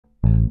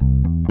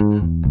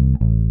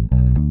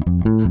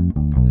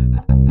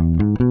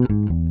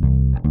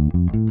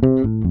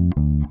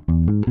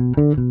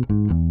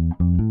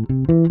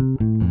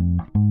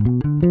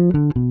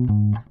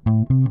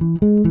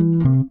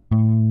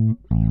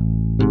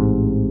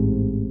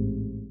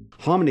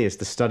Harmony is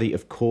the study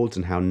of chords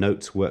and how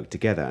notes work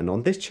together. And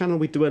on this channel,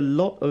 we do a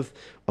lot of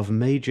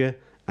major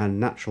and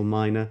natural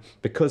minor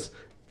because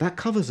that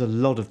covers a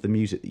lot of the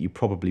music that you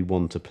probably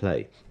want to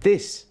play.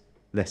 This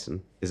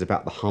lesson is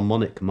about the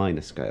harmonic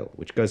minor scale,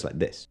 which goes like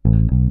this.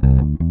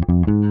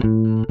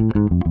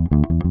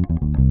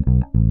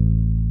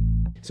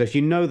 So if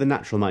you know the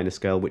natural minor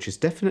scale, which is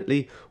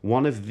definitely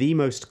one of the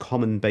most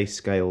common bass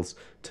scales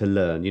to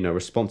learn, you know,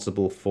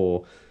 responsible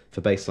for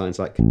bass lines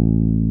like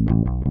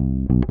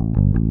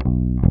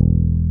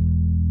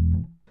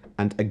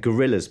and a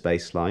gorilla's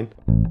bass line.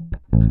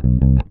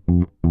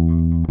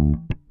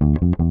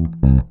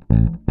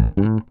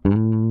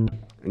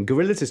 And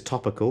Gorillas is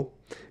topical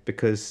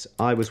because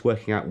I was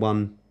working out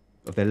one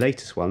of their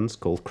latest ones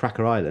called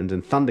Cracker Island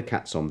and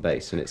Thundercats on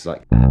bass, and it's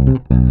like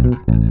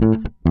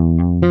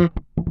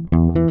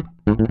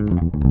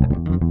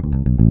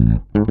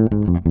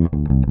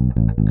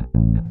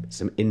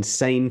some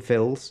insane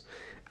fills,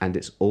 and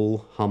it's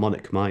all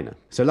harmonic minor.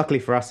 So luckily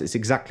for us, it's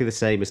exactly the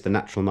same as the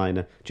natural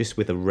minor, just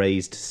with a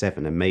raised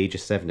 7, a major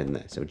 7 in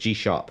there. So G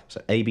sharp.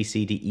 So A, B,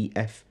 C, D, E,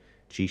 F,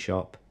 G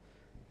sharp,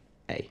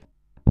 A.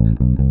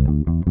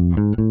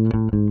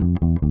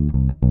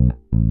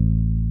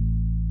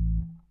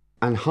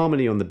 And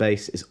harmony on the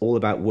bass is all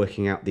about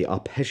working out the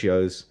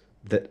arpeggios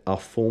that are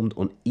formed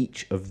on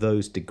each of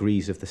those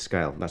degrees of the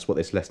scale. That's what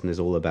this lesson is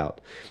all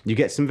about. You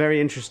get some very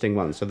interesting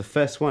ones. So the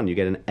first one, you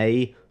get an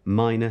A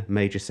minor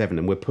major 7,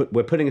 and we're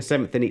putting a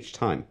 7th in each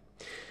time.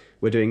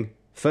 We're doing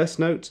first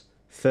note,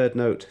 third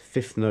note,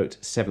 5th note,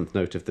 7th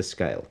note of the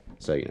scale.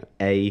 So, you know,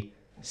 A,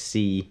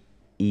 C,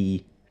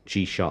 E,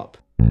 G sharp.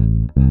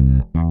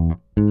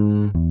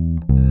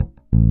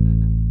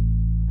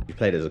 You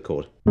play it as a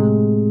chord.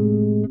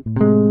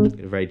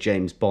 A very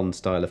James Bond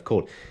style of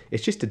chord.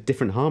 It's just a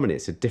different harmony,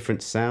 it's a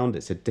different sound,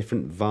 it's a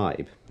different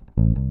vibe.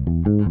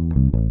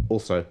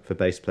 Also, for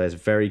bass players,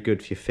 very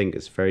good for your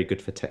fingers, very good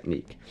for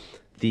technique.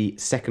 The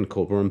second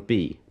chord, we're on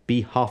B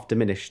half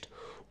diminished,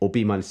 or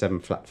B minor 7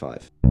 flat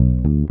 5.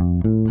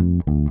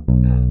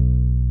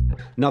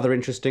 Another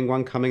interesting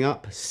one coming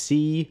up,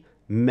 C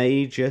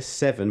major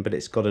 7, but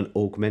it's got an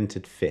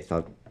augmented 5th.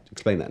 I'll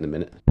explain that in a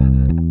minute.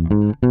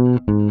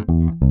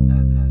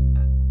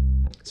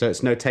 So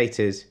it's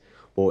notated,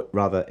 or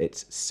rather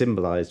it's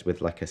symbolized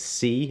with like a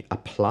C, a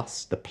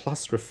plus. The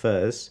plus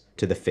refers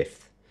to the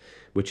 5th,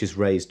 which is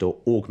raised or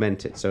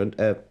augmented. So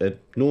a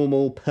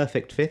normal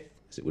perfect 5th,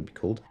 as it would be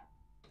called,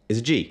 is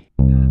a G.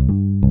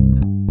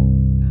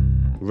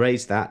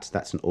 Raise that,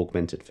 that's an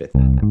augmented 5th.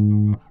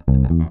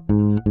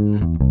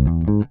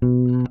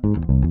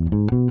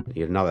 You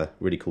get another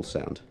really cool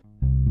sound.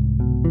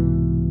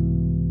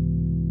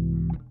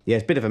 Yeah,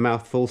 it's a bit of a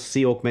mouthful.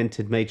 C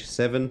augmented major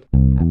 7.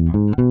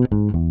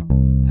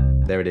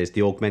 There it is,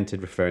 the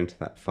augmented referring to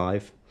that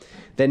 5.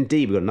 Then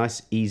D, we've got a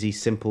nice, easy,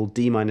 simple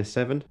D minor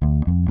 7.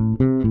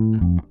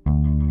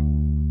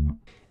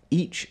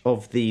 Each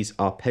of these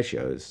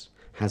arpeggios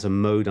has a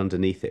mode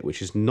underneath it, which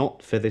is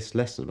not for this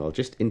lesson. I'll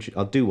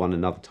do one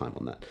another time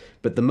on that.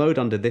 But the mode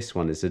under this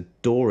one is a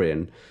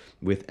Dorian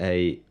with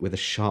a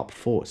sharp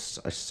 4. It's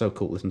so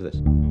cool. Listen to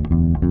this.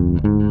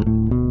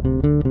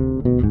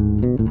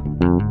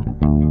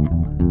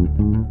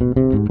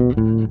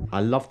 I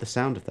love the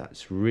sound of that.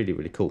 It's really,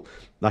 really cool.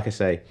 Like I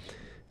say,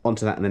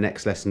 onto that in the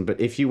next lesson. But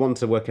if you want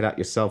to work it out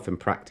yourself in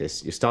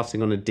practice, you're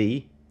starting on a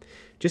D.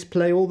 Just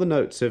play all the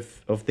notes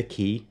of the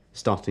key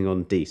starting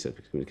on D. So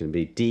it can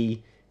be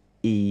D,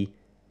 E,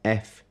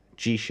 F,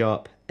 G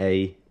sharp,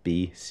 A,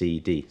 B, C,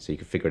 D. So you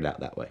can figure it out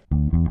that way.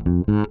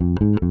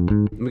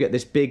 And we get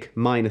this big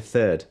minor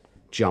 3rd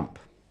jump.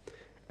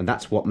 And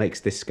that's what makes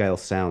this scale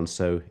sound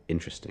so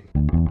interesting.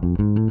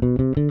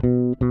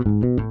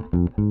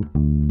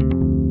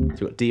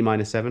 So we've got D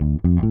minor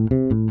 7.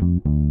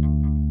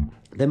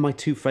 Then my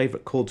two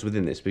favourite chords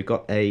within this. We've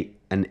got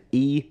an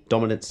E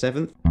dominant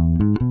 7th.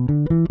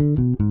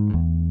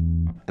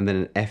 And then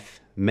an F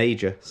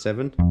major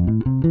 7.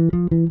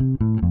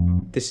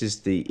 This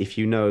is if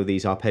you know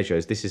these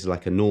arpeggios, this is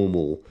like a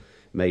normal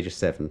major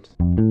 7,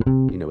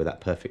 you know, with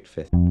that perfect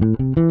 5th.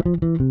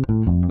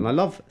 And I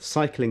love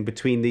cycling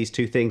between these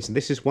two things, and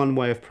this is one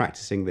way of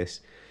practicing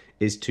this,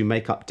 is to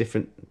make up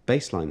different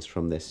bass lines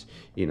from this,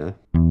 you know.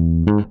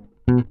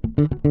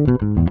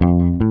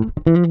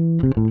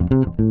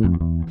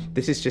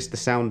 This is just the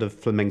sound of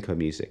flamenco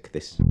music,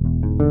 this.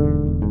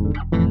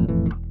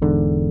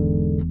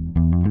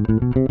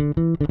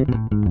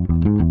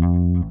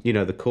 You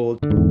know, the chord,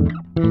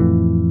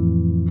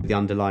 the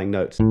underlying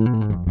notes.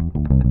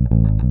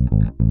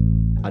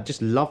 I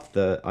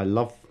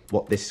love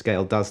what this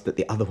scale does that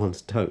the other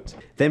ones don't.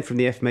 Then from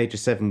the F major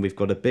 7, we've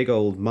got a big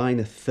old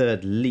minor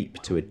 3rd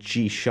leap to a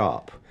G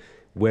sharp,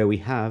 where we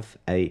have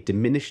a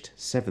diminished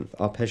 7th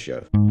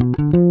arpeggio,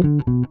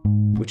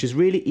 which is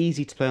really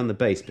easy to play on the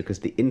bass because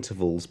the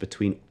intervals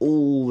between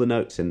all the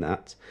notes in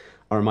that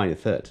are a minor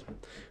 3rd,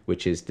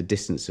 which is the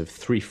distance of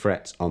 3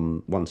 frets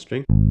on one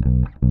string.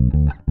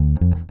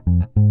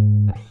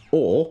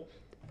 Or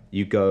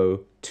you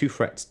go 2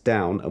 frets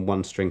down and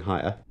 1 string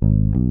higher.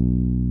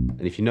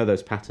 And if you know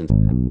those patterns,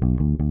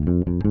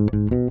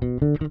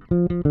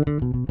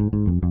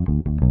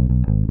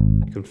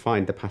 can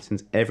find the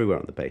patterns everywhere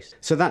on the bass.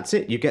 So that's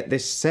it. You get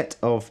this set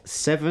of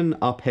 7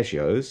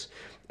 arpeggios,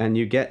 and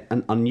you get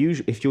an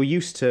unusual, if you're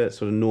used to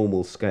sort of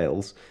normal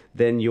scales,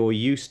 then you're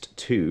used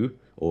to,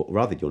 or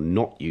rather you're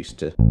not used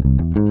to,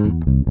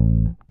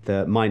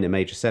 the minor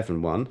major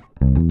 7 one,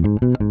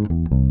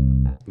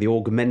 the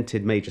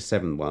augmented major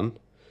 7 one,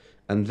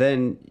 and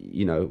then,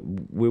 you know,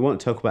 we won't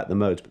talk about the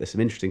modes, but there's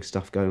some interesting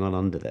stuff going on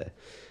under there.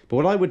 But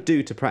what I would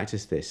do to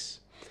practice this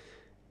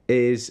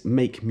is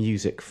make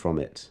music from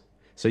it.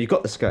 So you've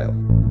got the scale.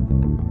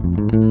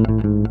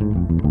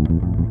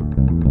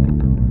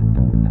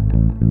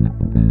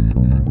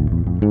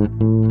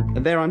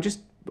 And there I'm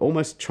just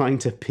almost trying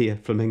to be a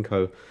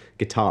flamenco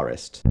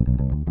guitarist.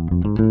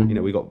 You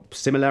know, we've got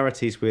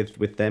similarities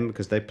with them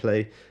because they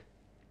play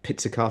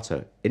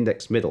pizzicato,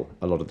 index middle,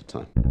 a lot of the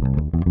time.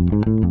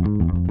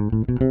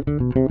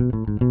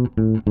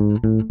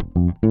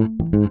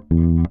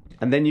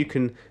 And then you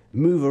can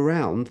move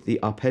around the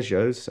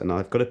arpeggios, and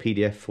I've got a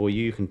PDF for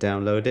you. You can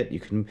download it. You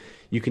can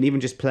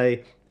even just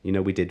play, you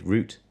know, we did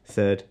root,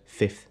 third,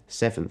 fifth,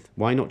 seventh.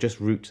 Why not just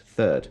root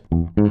third?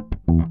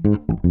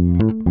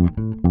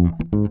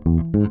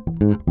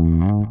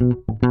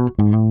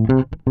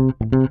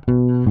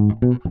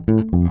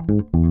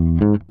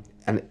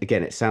 And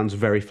again, it sounds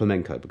very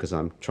flamenco because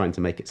I'm trying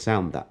to make it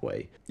sound that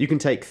way. You can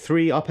take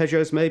 3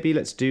 arpeggios maybe.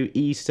 Let's do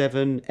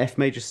E7, F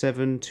major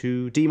 7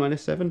 to D minor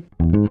 7.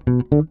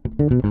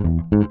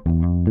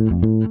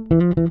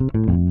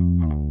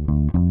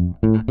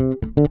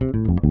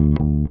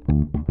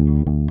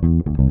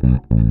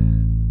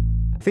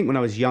 I think when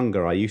I was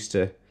younger, I used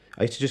to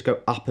just go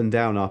up and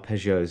down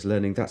arpeggios,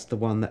 learning that's the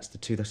 1, that's the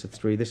 2, that's the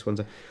 3, this one's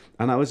a...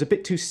 And I was a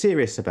bit too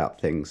serious about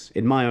things,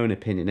 in my own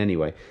opinion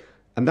anyway.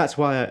 And that's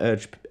why I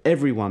urge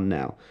everyone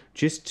now,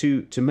 just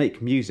to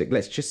make music.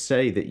 Let's just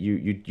say that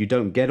you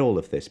don't get all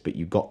of this, but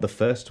you got the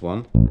first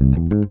one.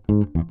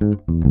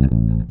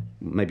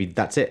 Maybe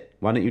that's it.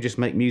 Why don't you just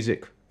make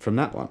music from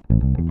that one?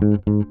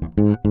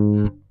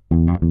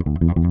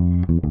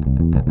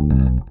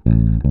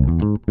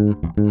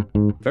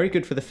 Very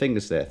good for the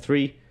fingers there.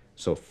 3,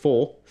 so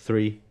 4,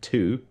 3,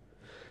 2,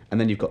 and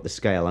then you've got the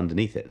scale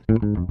underneath it.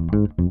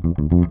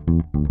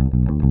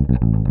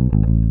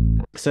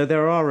 So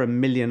there are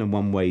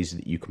 1,000,001 ways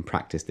that you can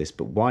practice this,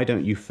 but why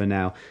don't you for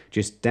now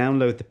just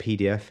download the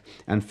PDF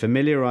and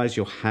familiarize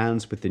your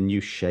hands with the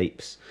new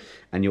shapes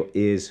and your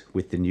ears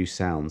with the new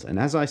sounds. And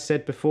as I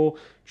said before,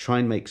 try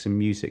and make some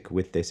music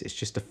with this. It's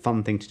just a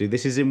fun thing to do.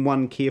 This is in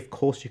 1 key, of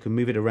course. You can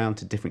move it around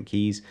to different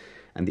keys,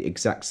 and the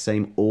exact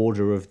same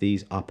order of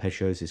these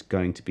arpeggios is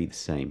going to be the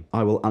same.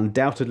 I will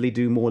undoubtedly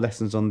do more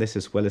lessons on this,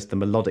 as well as the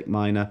melodic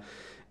minor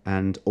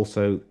and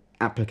also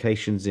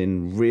applications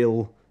in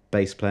real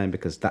bass playing,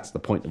 because that's the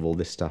point of all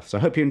this stuff. So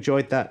I hope you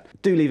enjoyed that.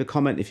 Do leave a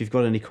comment if you've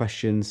got any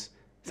questions.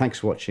 Thanks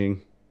for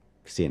watching.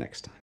 See you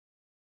next time.